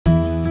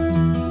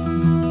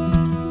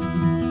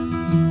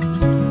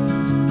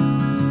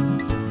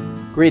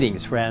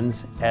Greetings,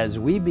 friends. As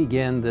we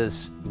begin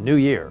this new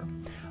year,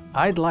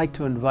 I'd like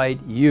to invite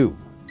you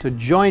to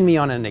join me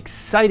on an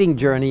exciting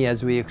journey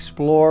as we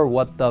explore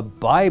what the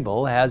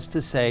Bible has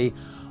to say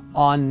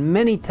on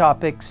many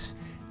topics,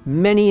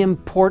 many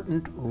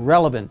important,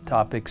 relevant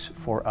topics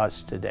for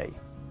us today.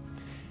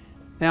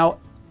 Now,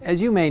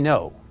 as you may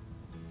know,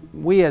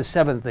 we as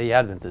Seventh-day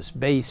Adventists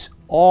base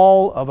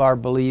all of our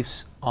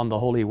beliefs on the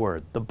Holy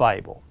Word, the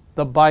Bible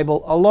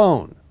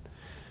alone.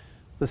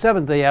 The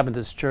Seventh-day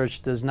Adventist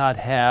Church does not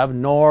have,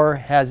 nor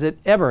has it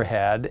ever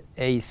had,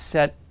 a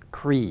set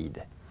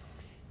creed.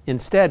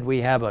 Instead,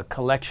 we have a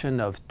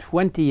collection of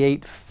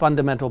 28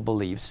 fundamental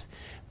beliefs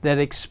that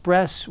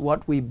express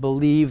what we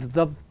believe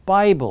the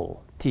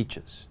Bible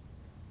teaches.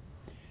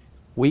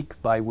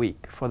 Week by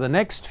week, for the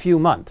next few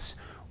months,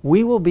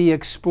 we will be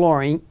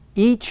exploring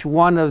each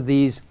one of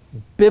these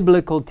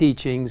biblical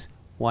teachings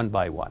one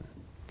by one,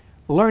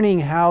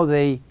 learning how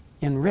they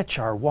enrich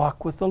our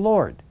walk with the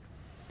Lord.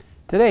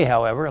 Today,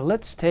 however,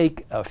 let's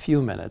take a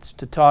few minutes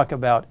to talk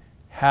about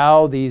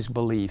how these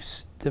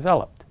beliefs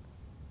developed.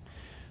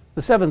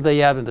 The Seventh-day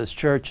Adventist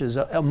Church is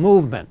a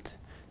movement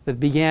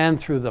that began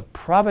through the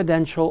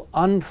providential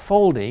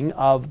unfolding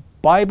of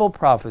Bible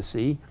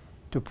prophecy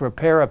to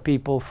prepare a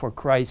people for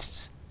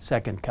Christ's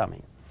second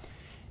coming.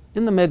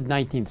 In the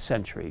mid-19th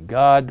century,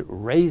 God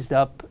raised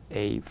up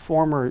a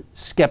former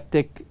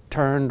skeptic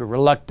turned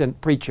reluctant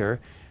preacher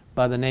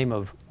by the name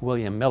of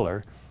William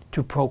Miller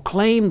to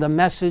proclaim the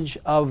message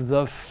of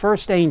the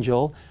first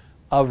angel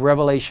of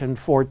Revelation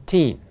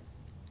 14.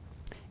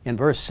 In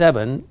verse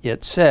 7,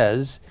 it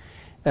says,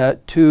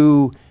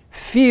 to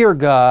fear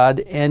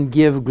God and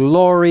give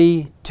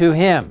glory to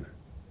Him.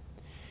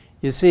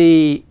 You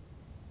see,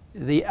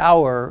 the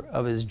hour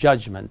of His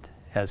judgment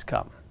has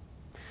come.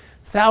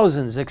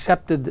 Thousands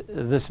accepted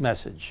this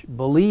message,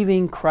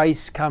 believing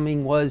Christ's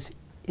coming was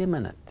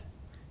imminent.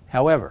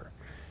 However,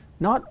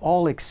 not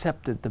all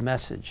accepted the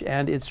message,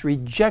 and its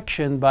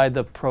rejection by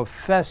the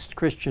professed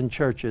Christian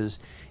churches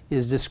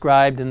is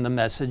described in the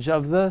message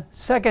of the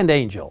second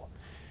angel.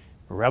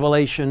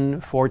 Revelation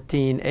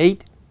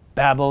 14:8,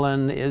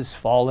 Babylon is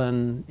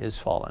fallen, is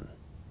fallen.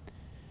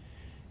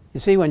 You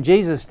see, when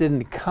Jesus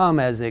didn't come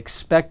as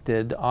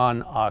expected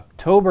on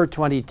October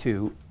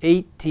 22,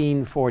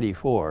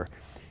 1844,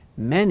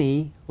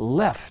 many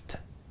left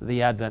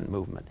the Advent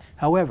movement.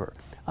 However,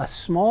 a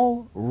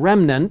small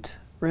remnant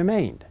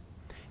remained,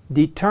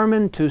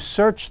 determined to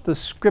search the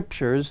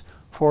Scriptures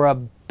for a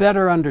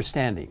better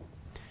understanding.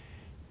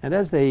 And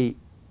as they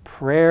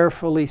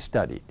prayerfully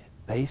studied,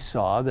 they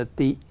saw that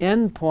the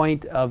end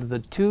point of the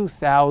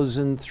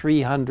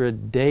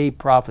 2,300-day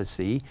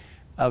prophecy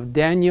of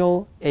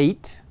Daniel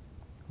 8,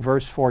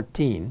 verse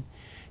 14,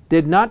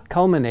 did not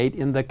culminate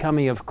in the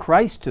coming of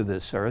Christ to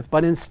this earth,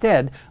 but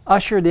instead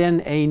ushered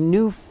in a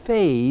new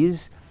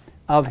phase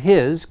of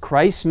His,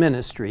 Christ's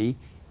ministry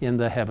in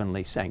the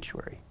heavenly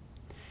sanctuary.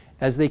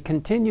 As they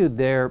continued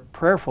their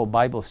prayerful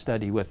Bible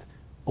study with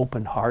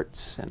open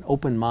hearts and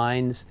open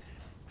minds,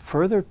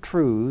 further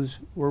truths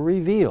were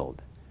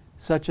revealed,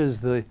 such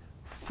as the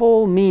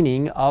full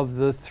meaning of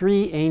the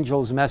three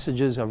angels'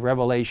 messages of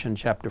Revelation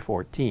chapter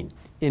 14,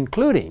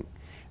 including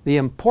the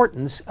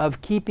importance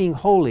of keeping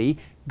holy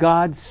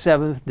God's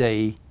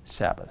seventh-day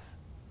Sabbath.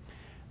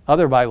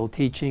 Other Bible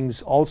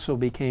teachings also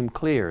became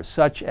clear,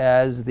 such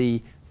as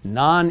the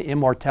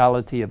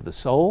non-immortality of the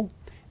soul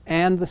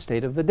and the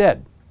state of the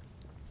dead,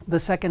 the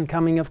second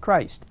coming of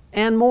Christ,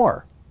 and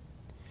more.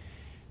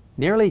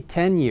 Nearly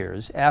 10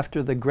 years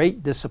after the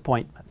great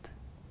disappointment,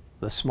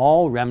 the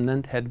small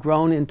remnant had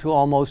grown into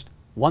almost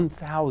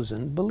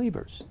 1,000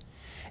 believers.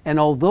 And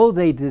although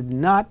they did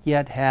not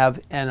yet have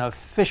an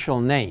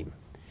official name,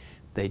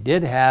 they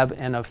did have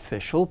an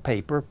official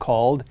paper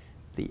called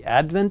the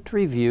Advent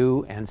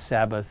Review and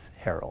Sabbath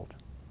Herald.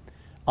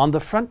 On the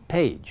front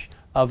page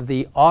of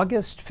the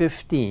August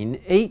 15,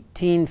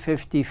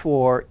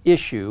 1854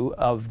 issue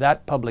of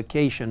that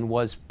publication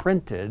was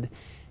printed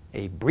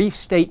a brief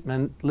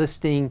statement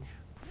listing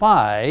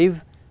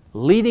 5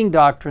 leading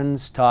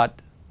doctrines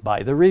taught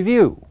by the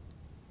Review.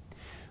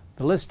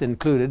 The list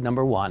included,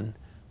 number 1,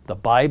 the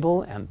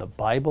Bible and the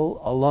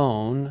Bible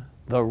alone,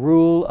 the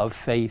rule of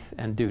faith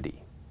and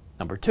duty.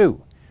 Number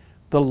 2,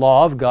 the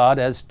law of God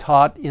as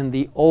taught in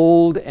the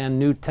Old and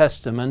New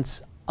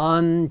Testaments,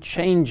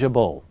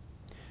 unchangeable.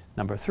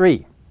 Number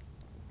 3,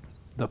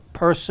 the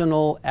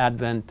personal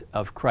advent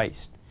of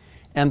Christ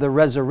and the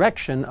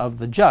resurrection of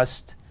the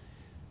just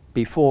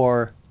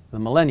before the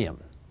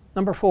millennium.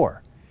 Number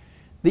 4,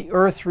 the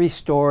earth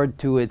restored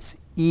to its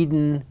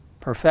Eden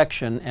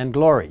perfection and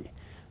glory,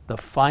 the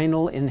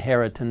final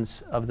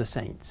inheritance of the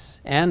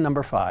saints. And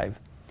number 5,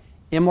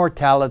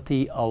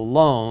 immortality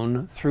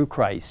alone through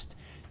Christ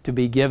to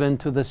be given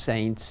to the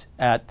saints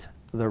at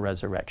the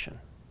resurrection.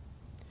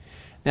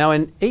 Now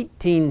in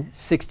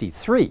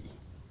 1863,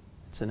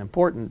 it's an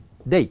important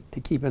date to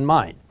keep in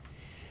mind,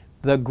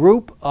 the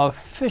group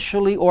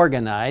officially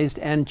organized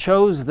and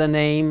chose the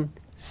name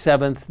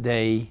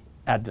Seventh-day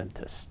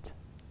Adventist,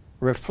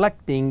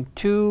 reflecting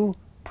 2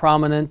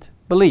 prominent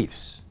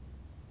beliefs.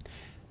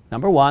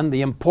 Number one,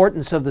 the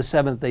importance of the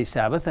seventh-day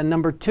Sabbath, and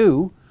number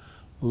two,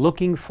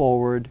 looking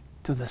forward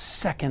to the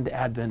second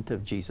advent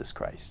of Jesus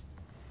Christ.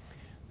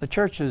 The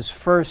Church's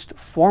first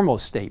formal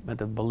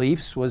statement of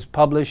beliefs was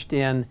published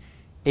in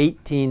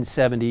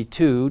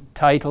 1872,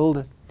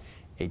 titled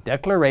A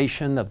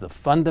Declaration of the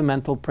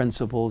Fundamental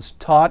Principles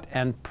Taught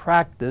and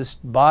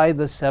Practiced by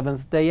the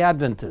Seventh-day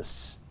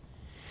Adventists.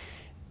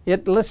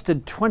 It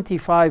listed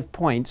 25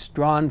 points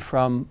drawn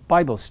from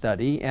Bible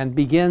study and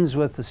begins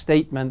with the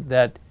statement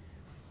that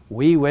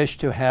we wish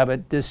to have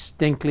it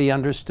distinctly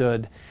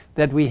understood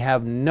that we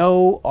have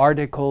no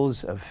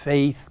articles of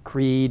faith,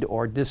 creed,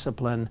 or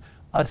discipline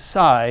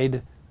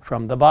aside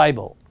from the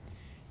Bible,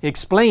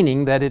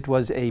 explaining that it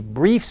was a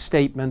brief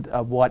statement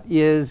of what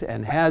is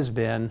and has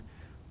been,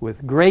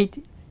 with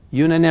great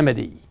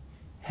unanimity,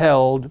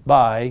 held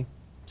by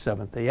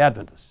Seventh-day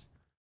Adventists.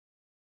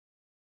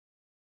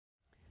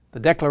 The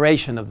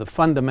Declaration of the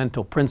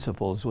Fundamental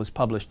Principles was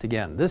published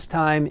again, this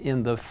time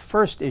in the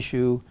first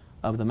issue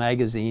of the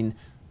magazine,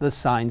 The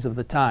Signs of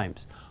the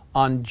Times,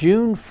 on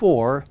June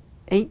 4,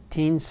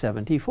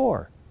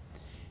 1874.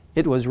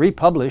 It was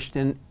republished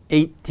in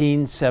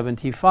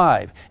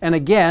 1875 and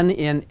again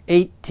in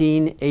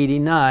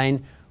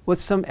 1889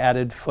 with some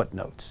added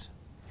footnotes.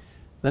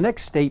 The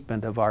next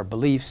statement of our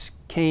beliefs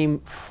came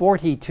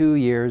 42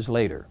 years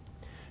later.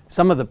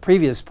 Some of the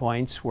previous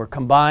points were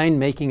combined,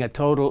 making a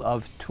total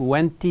of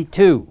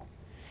 22,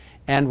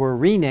 and were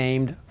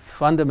renamed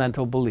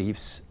Fundamental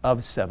Beliefs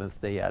of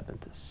Seventh-day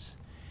Adventists.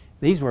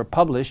 These were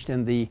published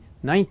in the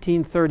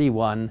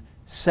 1931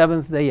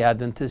 Seventh-day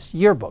Adventist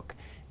Yearbook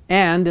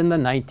and in the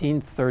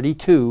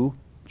 1932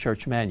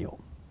 Church Manual.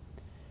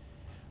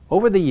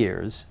 Over the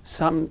years,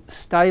 some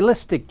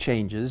stylistic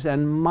changes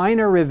and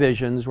minor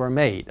revisions were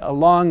made,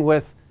 along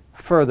with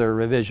further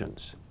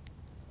revisions.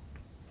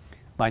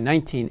 By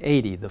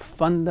 1980, the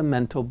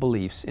fundamental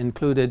beliefs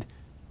included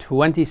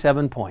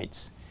 27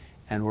 points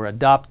and were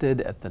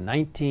adopted at the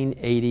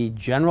 1980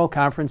 General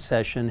Conference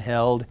session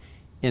held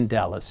in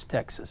Dallas,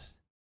 Texas.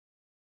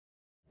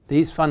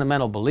 These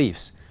fundamental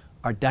beliefs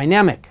are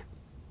dynamic,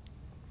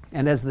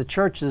 and as the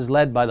Church is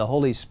led by the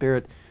Holy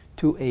Spirit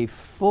to a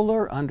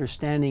fuller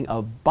understanding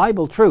of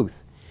Bible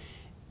truth,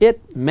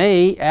 it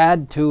may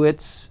add to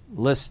its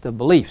list of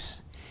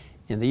beliefs.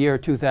 In the year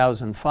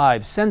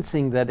 2005,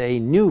 sensing that a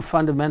new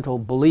fundamental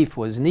belief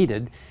was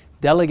needed,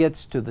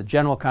 delegates to the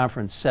General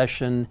Conference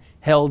session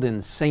held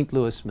in St.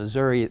 Louis,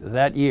 Missouri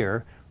that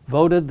year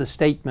voted the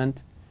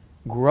statement,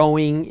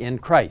 "Growing in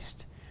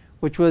Christ,"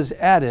 which was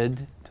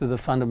added to the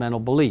fundamental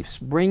beliefs,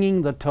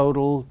 bringing the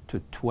total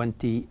to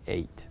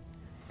 28.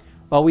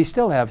 While we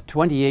still have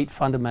 28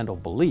 fundamental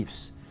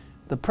beliefs,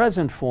 the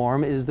present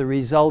form is the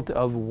result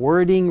of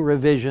wording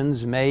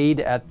revisions made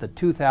at the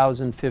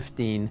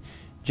 2015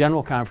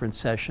 General Conference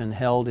session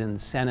held in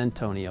San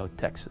Antonio,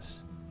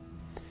 Texas.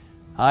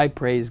 I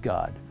praise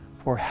God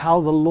for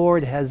how the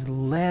Lord has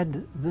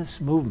led this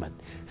movement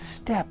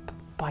step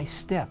by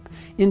step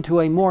into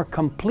a more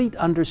complete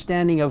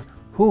understanding of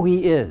who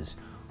He is,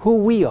 who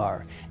we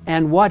are,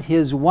 and what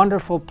His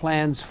wonderful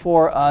plans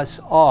for us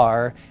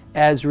are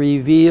as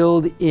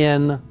revealed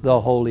in the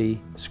Holy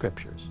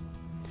Scriptures.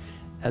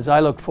 As I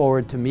look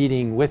forward to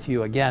meeting with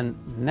you again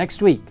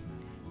next week,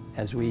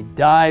 as we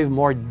dive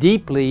more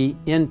deeply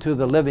into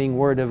the living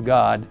Word of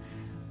God,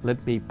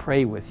 let me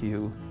pray with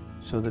you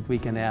so that we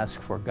can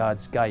ask for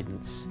God's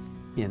guidance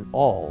in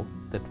all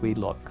that we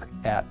look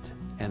at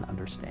and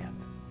understand.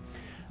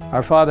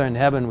 Our Father in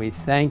heaven, we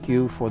thank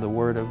you for the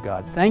Word of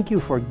God. Thank you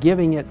for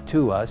giving it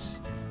to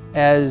us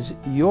as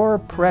your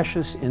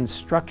precious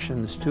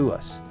instructions to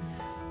us.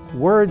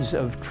 Words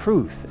of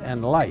truth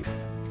and life.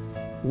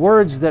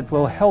 Words that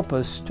will help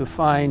us to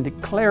find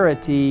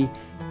clarity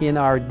in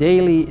our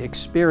daily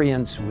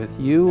experience with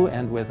you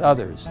and with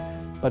others.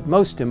 But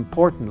most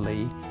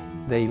importantly,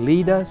 they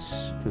lead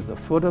us to the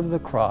foot of the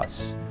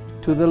cross,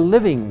 to the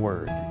living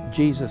Word,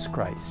 Jesus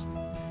Christ.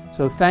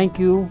 So thank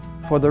you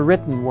for the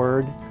written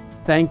Word,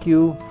 thank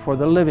you for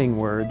the living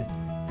Word,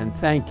 and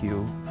thank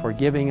you for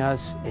giving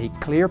us a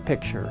clear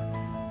picture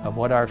of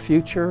what our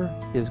future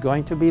is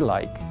going to be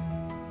like,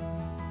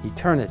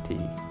 eternity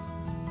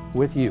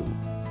with you,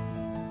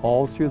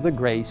 all through the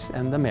grace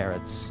and the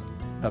merits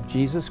of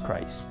Jesus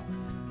Christ.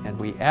 And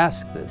we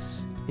ask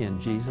this in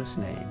Jesus'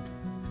 name.